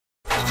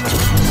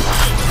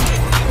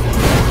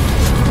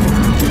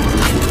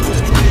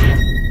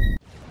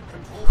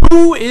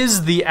Who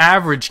is the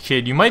average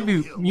kid? You might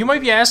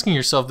be asking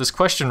yourself this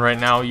question right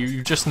now.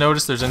 You just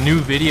noticed there's a new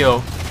video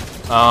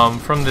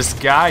from this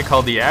guy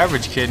called the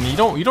Average Kid, and you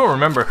don't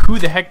remember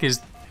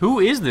who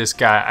is this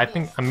guy. I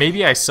think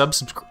maybe I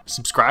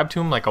subscribed to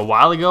him like a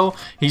while ago.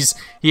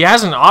 He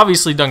hasn't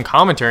obviously done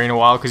commentary in a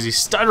while because he's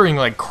stuttering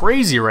like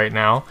crazy right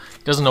now.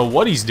 He doesn't know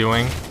what he's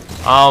doing.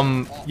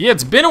 Yeah,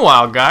 it's been a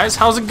while, guys.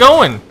 How's it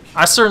going?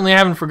 I certainly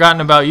haven't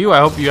forgotten about you. I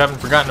hope you haven't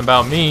forgotten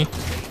about me.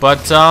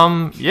 But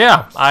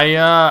yeah,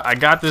 I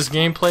got this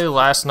gameplay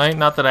last night.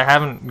 Not that I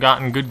haven't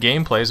gotten good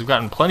gameplays. I've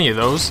gotten plenty of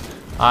those.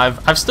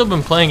 I've still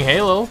been playing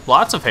Halo,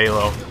 lots of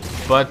Halo,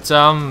 but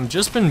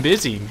just been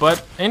busy.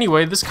 But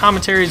anyway, this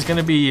commentary is going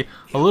to be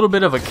a little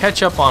bit of a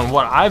catch up on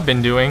what I've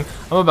been doing.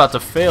 I'm about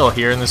to fail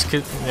here, and this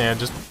kid, yeah,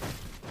 just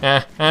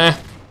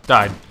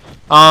died.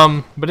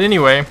 But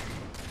anyway,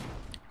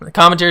 the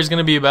commentary is going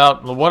to be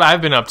about what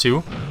I've been up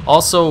to,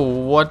 also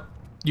what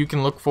you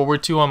can look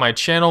forward to on my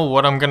channel,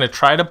 what I'm going to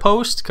try to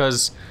post,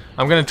 because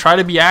I'm going to try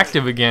to be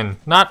active again.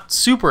 Not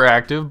super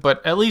active,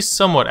 but at least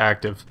somewhat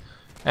active.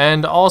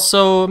 And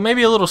also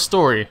maybe a little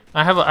story.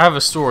 I have a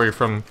story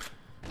from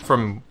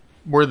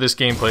where this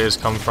gameplay has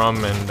come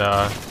from,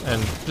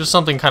 and just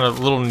something kind of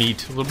a little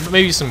neat,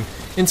 maybe some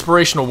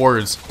inspirational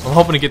words. I'm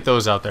hoping to get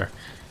those out there.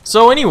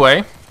 So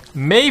anyway,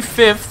 May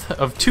 5th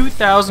of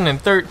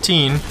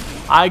 2013,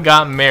 I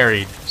got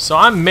married. So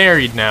I'm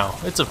married now.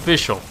 It's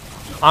official.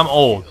 I'm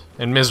old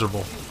and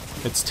miserable.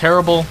 It's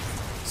terrible.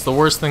 It's the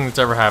worst thing that's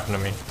ever happened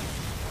to me.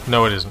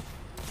 No, it isn't.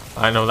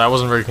 I know that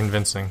wasn't very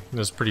convincing. It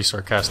was pretty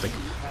sarcastic.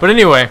 But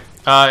anyway,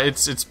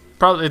 it's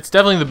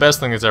definitely the best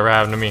thing that's ever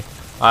happened to me.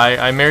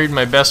 I married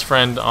my best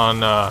friend on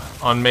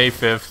May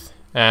 5th,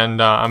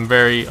 and I'm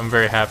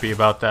very happy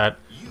about that.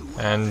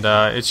 And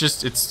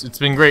it's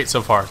been great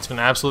so far. It's been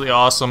absolutely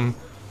awesome,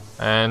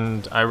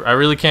 and I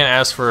really can't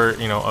ask for,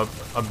 you know,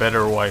 a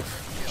better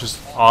wife. Just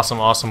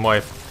awesome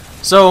wife.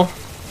 So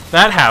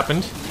that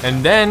happened,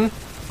 and then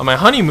on my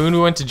honeymoon, we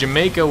went to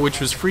Jamaica, which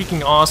was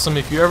freaking awesome.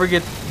 If you ever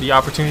get the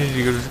opportunity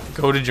to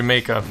go to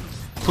Jamaica,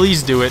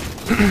 please do it.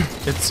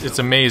 It's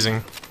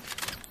amazing.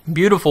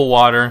 Beautiful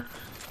water,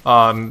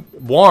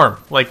 warm,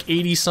 like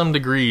 80-some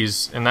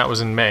degrees, and that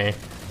was in May.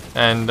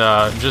 And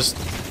just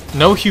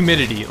no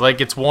humidity.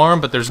 Like, it's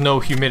warm, but there's no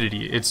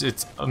humidity.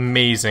 It's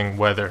amazing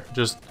weather.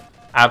 Just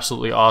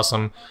absolutely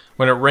awesome.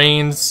 When it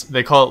rains,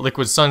 they call it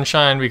liquid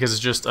sunshine because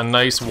it's just a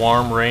nice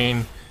warm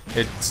rain.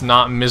 It's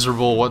not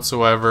miserable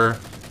whatsoever.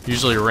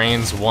 Usually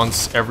rains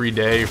once every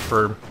day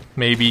for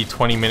maybe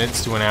 20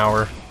 minutes to an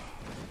hour,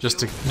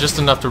 just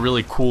enough to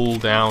really cool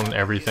down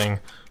everything.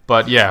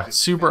 But yeah,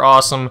 super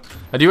awesome.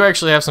 I do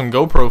actually have some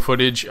GoPro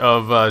footage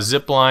of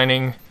zip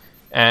lining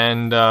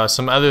and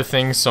some other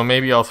things, so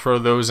maybe I'll throw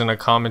those in a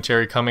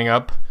commentary coming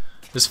up.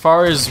 As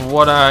far as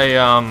what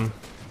I'm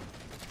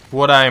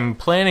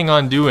planning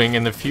on doing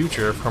in the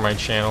future for my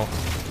channel,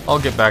 I'll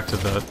get back to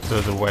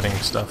the wedding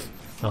stuff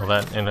and all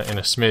that in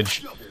a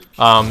smidge.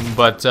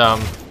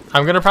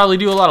 I'm gonna probably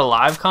do a lot of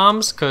live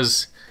comms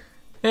because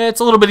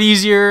it's a little bit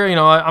easier. You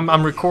know,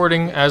 I'm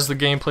recording as the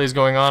gameplay is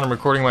going on. I'm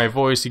recording my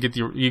voice. You get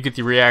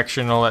the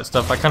reaction and all that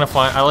stuff.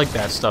 I like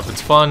that stuff. It's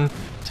fun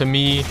to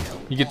me.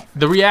 You get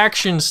the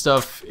reaction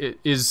stuff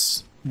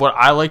is what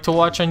I like to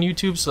watch on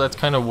YouTube. So that's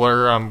kind of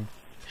where I'm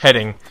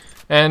heading.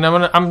 And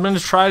I'm gonna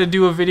try to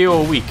do a video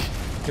a week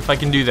if I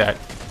can do that.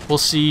 We'll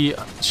see.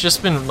 It's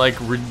just been like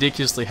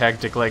ridiculously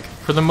hectic. Like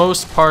for the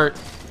most part,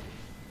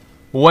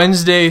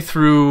 Wednesday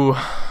through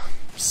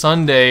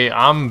Sunday,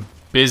 I'm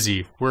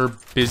busy. We're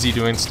busy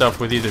doing stuff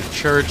with either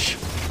church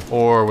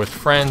or with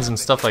friends and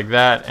stuff like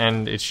that,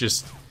 and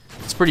it's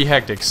pretty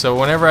hectic. So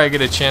whenever I get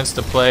a chance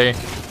to play,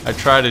 I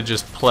try to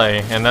just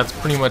play, and that's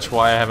pretty much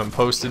why I haven't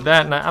posted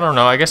that. And I don't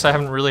know, I guess I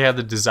haven't really had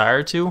the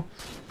desire to.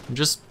 I've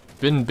just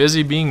been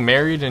busy being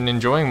married and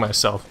enjoying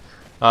myself.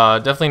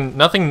 Definitely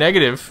nothing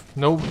negative.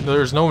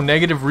 There's no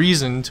negative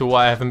reason to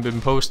why I haven't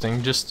been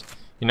posting. Just,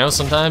 you know,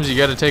 sometimes you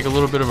gotta take a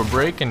little bit of a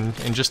break and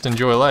just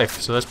enjoy life.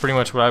 So that's pretty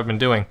much what I've been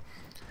doing.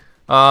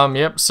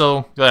 Yep,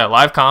 so yeah,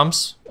 live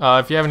comms.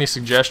 If you have any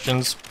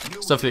suggestions,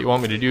 stuff that you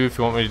want me to do, if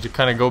you want me to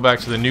kind of go back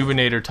to the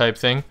Nubinator type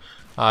thing,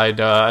 I'd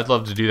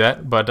love to do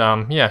that. But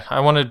yeah, I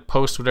want to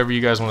post whatever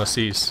you guys want to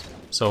see.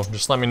 So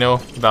just let me know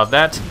about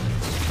that,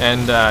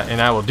 and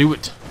I will do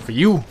it for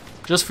you,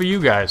 just for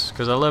you guys,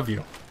 because I love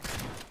you.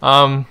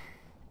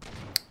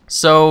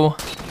 So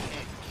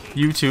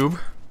YouTube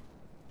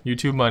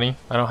money.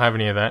 I don't have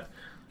any of that.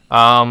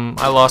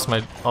 I lost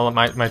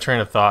my train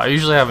of thought. I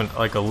usually have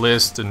like a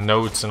list and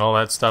notes and all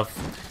that stuff.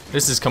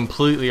 This is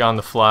completely on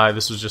the fly.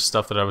 This was just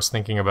stuff that I was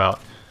thinking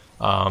about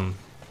on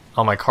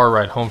my car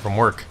ride home from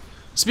work.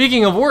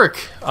 Speaking of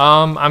work,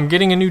 I'm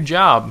getting a new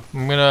job.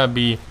 I'm gonna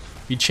be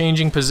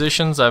changing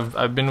positions.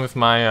 I've been with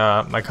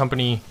my my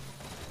company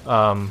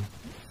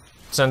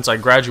since I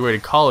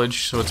graduated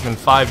college, so it's been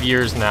 5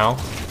 years now.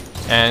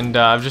 And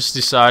I've just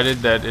decided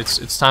that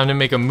it's time to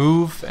make a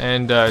move,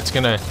 and it's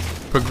gonna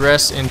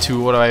progress into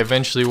what I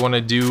eventually want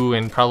to do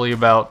in probably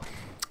about,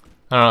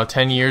 I don't know,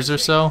 10 years or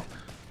so.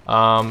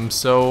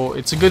 So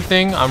it's a good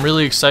thing. I'm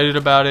really excited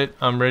about it.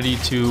 I'm ready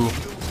to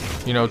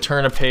you know,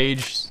 turn a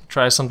page,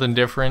 try something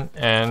different,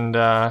 and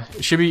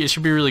it should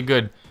be really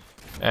good.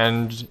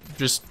 And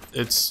just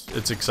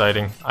it's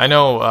exciting. I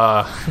know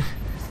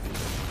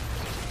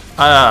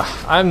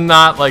I'm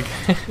not like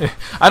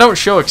I don't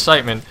show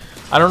excitement.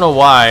 I don't know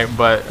why,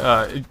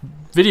 but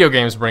video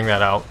games bring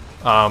that out.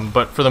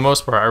 But for the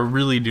most part, I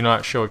really do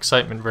not show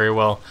excitement very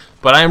well.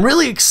 But I am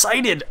really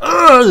excited.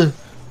 Ugh!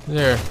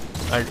 There,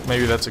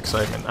 maybe that's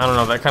excitement. I don't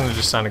know. That kind of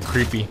just sounded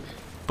creepy.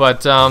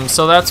 But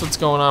so that's what's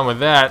going on with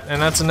that,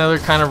 and that's another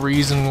kind of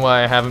reason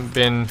why I haven't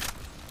been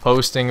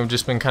posting. I've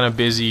just been kind of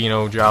busy, you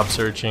know, job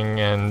searching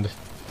and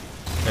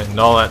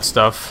all that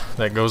stuff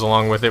that goes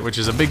along with it, which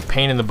is a big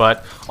pain in the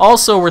butt.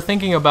 Also, we're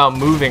thinking about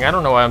moving. I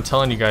don't know why I'm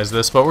telling you guys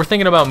this, but we're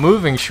thinking about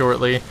moving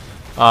shortly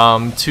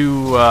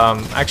to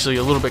actually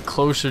a little bit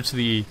closer to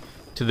the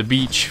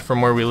beach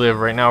from where we live.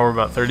 Right now we're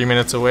about 30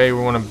 minutes away.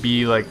 We want to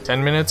be like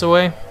 10 minutes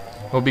away.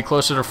 We'll be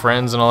closer to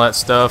friends and all that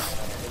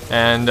stuff.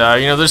 And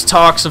you know, there's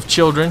talks of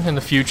children in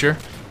the future.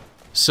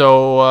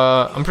 So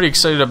I'm pretty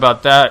excited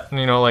about that.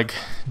 You know, like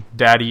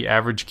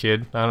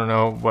Th3AverageKid. I don't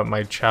know what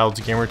my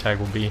child's gamer tag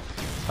will be.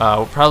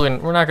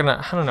 We're not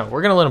gonna, I don't know,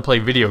 we're gonna let him play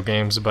video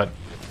games, but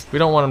we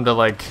don't want him to,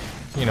 like,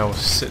 you know,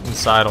 sit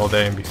inside all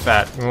day and be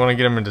fat. We want to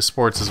get him into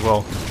sports as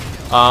well.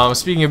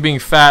 Speaking of being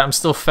fat, I'm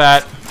still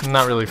fat. I'm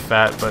not really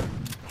fat, but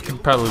I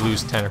could probably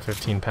lose 10 or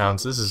 15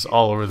 pounds. This is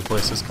all over the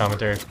place, this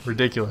commentary.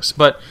 Ridiculous.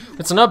 But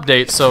it's an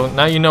update, so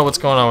now you know what's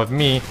going on with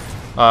me.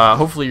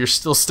 Hopefully you're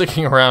still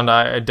sticking around.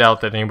 I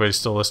doubt that anybody's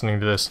still listening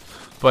to this.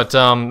 But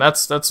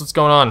that's what's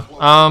going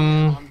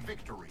on.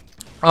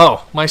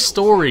 Oh, my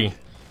story.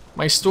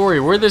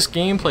 Where this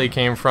gameplay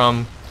came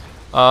from.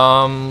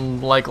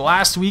 Like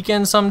last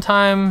weekend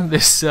sometime,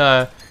 this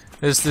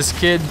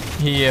kid,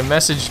 he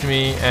messaged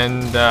me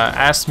and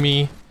asked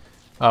me,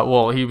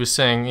 well, he was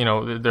saying, you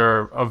know, there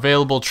are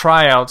available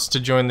tryouts to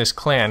join this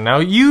clan. Now,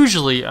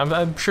 usually,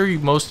 I'm sure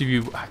most of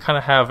you kind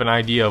of have an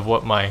idea of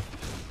what my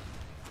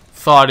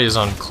thought is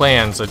on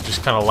clans. I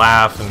just kind of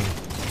laugh and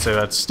say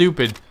that's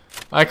stupid.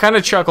 I kind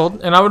of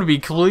chuckled, and I would be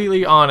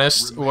completely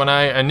honest, when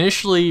I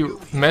initially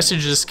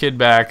messaged this kid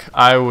back,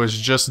 I was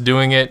just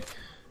doing it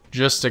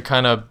just to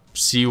kind of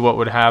see what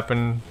would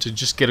happen, to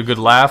just get a good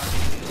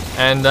laugh.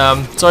 And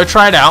so I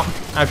tried out.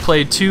 I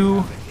played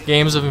 2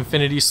 games of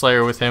Infinity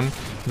Slayer with him.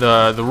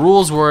 The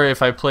rules were,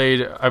 if I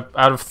played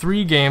out of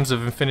 3 games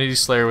of Infinity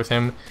Slayer with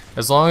him,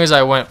 as long as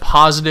I went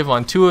positive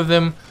on 2 of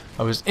them,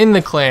 I was in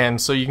the clan.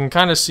 So you can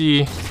kind of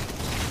see,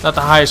 not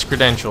the highest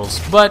credentials,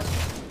 but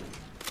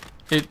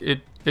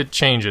it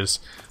changes.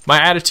 My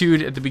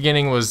attitude at the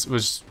beginning was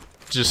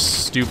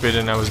just stupid,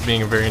 and I was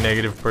being a very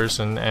negative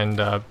person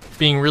and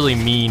being really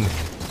mean.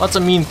 Lots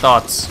of mean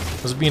thoughts.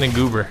 I was being a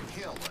goober.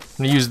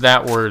 I'm gonna use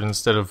that word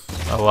instead of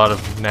a lot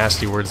of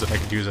nasty words that I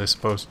could use, I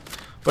suppose.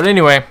 But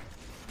anyway,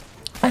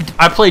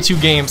 I play 2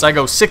 games. I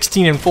go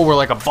 16-4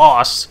 like a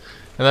boss,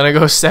 and then I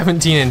go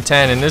 17-10,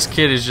 and this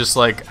kid is just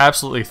like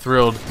absolutely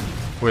thrilled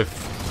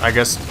with, I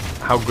guess,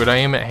 how good I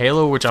am at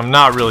Halo, which I'm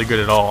not really good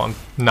at all. I'm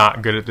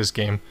not good at this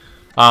game.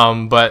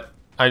 But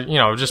I, you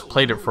know, just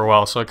played it for a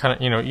while, so I kind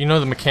of, you know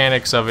the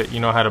mechanics of it. You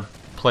know how to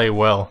play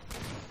well.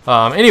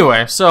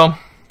 Anyway, so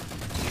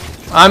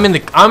I'm in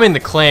the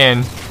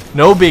clan.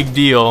 No big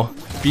deal.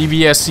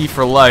 BBSC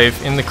for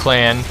life in the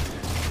clan,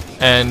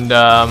 and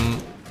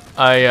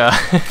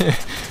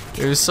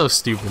it was so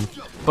stupid.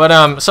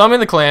 But so I'm in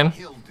the clan,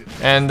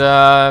 and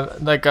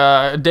like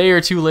a day or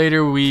 2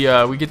 later, we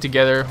get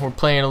together. We're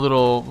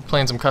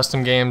playing some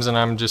custom games, and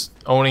I'm just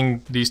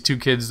owning these 2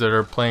 kids that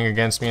are playing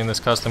against me in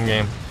this custom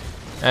game.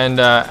 And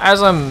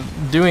as I'm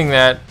doing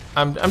that,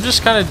 I'm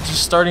just kind of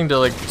starting to,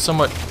 like,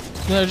 somewhat,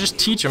 you know, just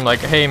teach them, like,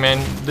 hey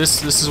man,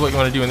 this is what you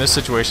want to do in this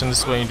situation.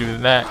 This is what you do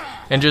in that,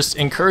 and just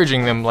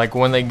encouraging them, like,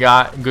 when they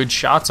got good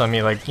shots on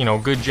me, like, you know,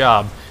 good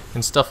job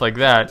and stuff like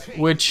that.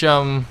 Which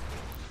I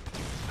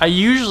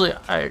usually,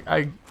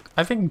 I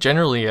think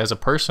generally as a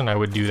person I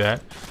would do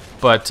that,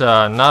 but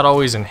not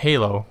always in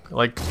Halo.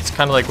 Like, it's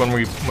kind of like when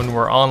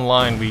we're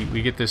online,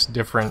 we get this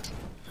different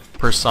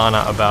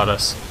persona about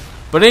us.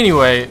 But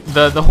anyway,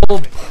 the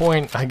whole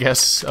point, I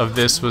guess, of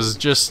this was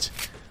just,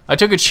 I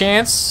took a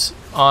chance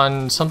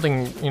on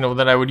something, you know,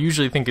 that I would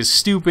usually think is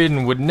stupid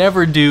and would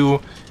never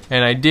do,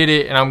 and I did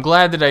it, and I'm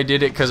glad that I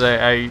did it, because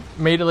I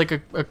made it like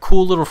a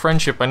cool little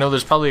friendship. I know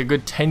there's probably a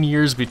good 10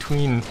 years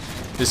between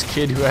this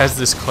kid who has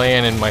this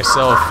clan and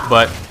myself,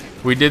 but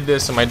we did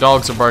this, and my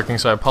dogs are barking,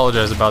 so I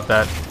apologize about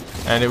that.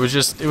 And it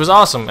was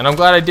awesome, and I'm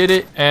glad I did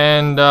it,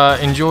 and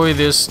enjoy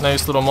this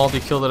nice little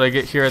multi-kill that I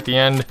get here at the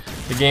end.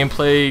 The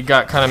gameplay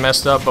got kind of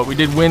messed up, but we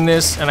did win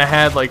this, and I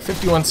had like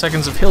 51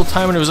 seconds of hill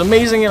time, and it was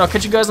amazing, and I'll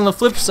catch you guys on the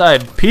flip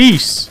side.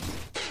 Peace!